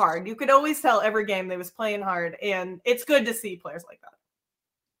so hard. You could always tell every game they was playing hard, and it's good to see players like that.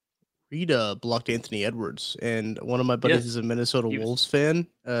 Reed blocked Anthony Edwards, and one of my buddies is a Minnesota Wolves fan,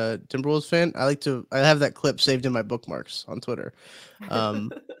 Timberwolves fan. I have that clip saved in my bookmarks on Twitter,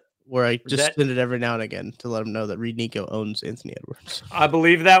 where I just send it every now and again to let him know that Reed Nico owns Anthony Edwards. I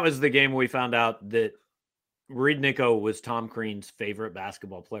believe that was the game we found out that Reed Nico was Tom Crean's favorite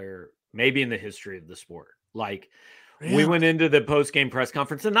basketball player, maybe in the history of the sport. Like, we went into the post-game press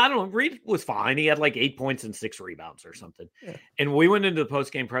conference, and Reed was fine. He had like 8 points and 6 rebounds or something. Yeah. And we went into the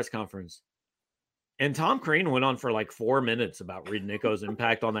post-game press conference, and Tom Crean went on for like 4 minutes about Reed Nico's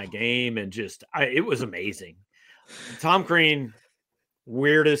impact on that game, and it was amazing. Tom Crean,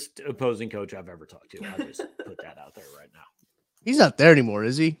 weirdest opposing coach I've ever talked to. I just put that out there right now. He's not there anymore,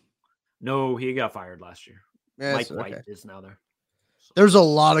 is he? No, he got fired last year. Yeah, Mike White is now there. There's a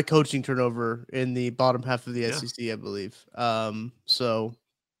lot of coaching turnover in the bottom half of the SEC, I believe. So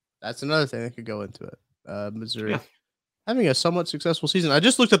that's another thing that could go into it. Missouri having a somewhat successful season. I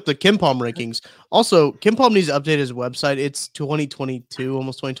just looked up the KenPom rankings. Also, KenPom needs to update his website. It's 2022,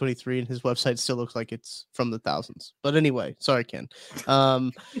 almost 2023, and his website still looks like it's from the thousands. But anyway, sorry, Ken.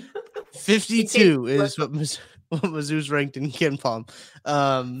 52 is what Mizzou's ranked in KenPom.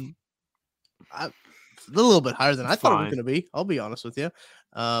 A little bit higher than I thought it was going to be. I'll be honest with you.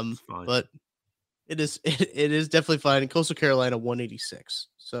 But it is definitely fine. And Coastal Carolina 186.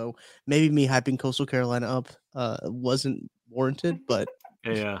 So maybe me hyping Coastal Carolina up wasn't warranted, but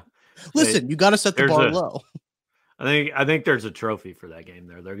yeah. Listen, you got to set the bar low. I think there's a trophy for that game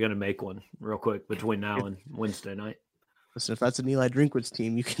there. They're going to make one real quick between now and Wednesday night. Listen, if that's an Eli Drinkwitz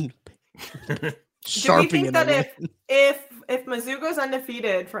team, you can Sharpie. Do we think that if Mizzou goes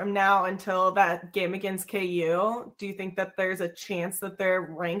undefeated from now until that game against KU, do you think that there's a chance that they're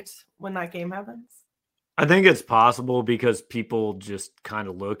ranked when that game happens? I think it's possible because people just kind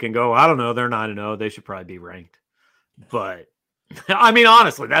of look and go, I don't know, they're 9-0. They should probably be ranked. But I mean,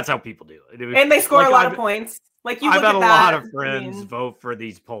 honestly, that's how people do it. And they score a lot of points. Like I've had a lot of friends vote for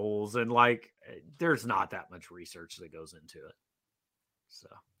these polls, and like, there's not that much research that goes into it. So,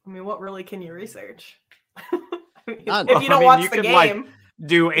 I mean, what really can you research? If you don't watch the game, like,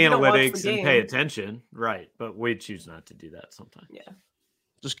 do analytics and pay attention, right? But we choose not to do that sometimes. Yeah,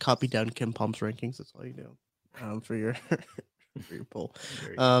 just copy down Kim Pump's rankings. That's all you do for your poll.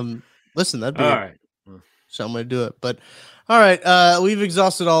 Listen, that'd be all right. So I'm going to do it. But all right, we've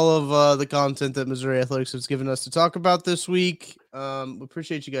exhausted all of the content that Missouri Athletics has given us to talk about this week. We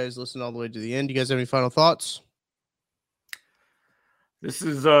appreciate you guys listening all the way to the end. You guys have any final thoughts? This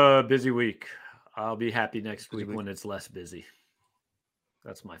is a busy week. I'll be happy next week when it's less busy.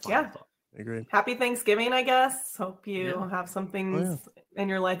 That's my final thought. I agree. Happy Thanksgiving, I guess. Hope you have some things in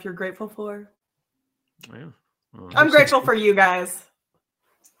your life you're grateful for. Yeah. I'm grateful for you guys.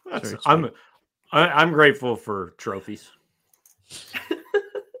 I'm grateful for trophies. It's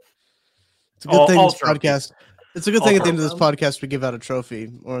a good thing this podcast. It's a good thing at the end of this podcast we give out a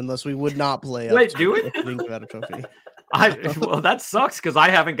trophy, or unless we would not play. Wait, do we? We didn't give out a trophy. Well, that sucks because I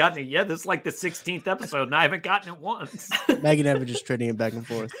haven't gotten it yet. This is like the 16th episode, and I haven't gotten it once. Maggie and I were just trading it back and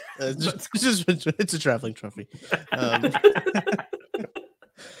forth. It's a traveling trophy.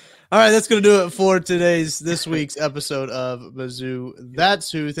 All right, that's going to do it for this week's episode of Mizzou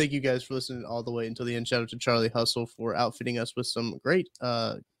That's Who. Thank you guys for listening all the way until the end. Shout out to Charlie Hustle for outfitting us with some great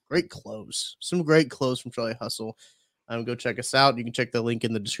clothes. Some great clothes from Charlie Hustle. Go check us out. You can check the link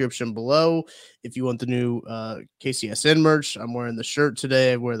in the description below. If you want the new KCSN merch, I'm wearing the shirt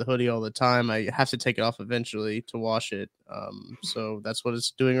today. I wear the hoodie all the time. I have to take it off eventually to wash it. So that's what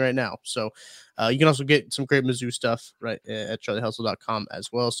it's doing right now. So you can also get some great Mizzou stuff right at charliehustle.com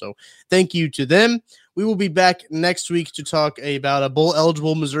as well. So thank you to them. We will be back next week to talk about a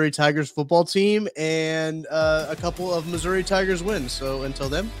bowl-eligible Missouri Tigers football team and a couple of Missouri Tigers wins. So until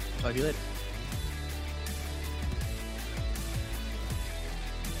then, talk to you later.